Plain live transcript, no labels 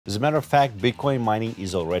As a matter of fact, Bitcoin mining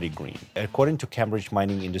is already green. According to Cambridge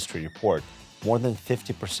Mining Industry Report, more than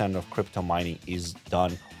 50% of crypto mining is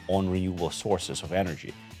done on renewable sources of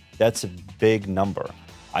energy. That's a big number.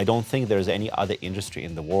 I don't think there's any other industry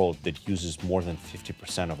in the world that uses more than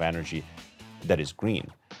 50% of energy that is green.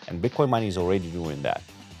 And Bitcoin mining is already doing that.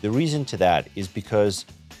 The reason to that is because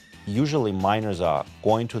usually miners are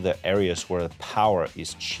going to the areas where the power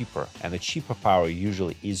is cheaper, and the cheaper power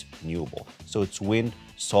usually is renewable. So it's wind,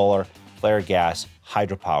 solar, flare gas,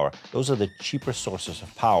 hydropower. Those are the cheaper sources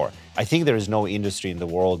of power. I think there is no industry in the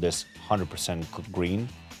world that's 100% green,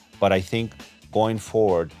 but I think going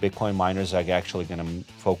forward, Bitcoin miners are actually going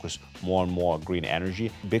to focus more and more on green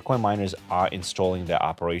energy. Bitcoin miners are installing their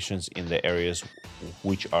operations in the areas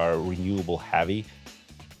which are renewable heavy,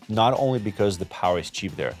 not only because the power is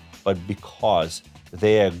cheap there, but because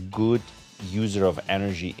they are a good user of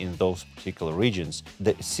energy in those particular regions,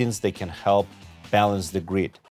 since they can help balance the grid.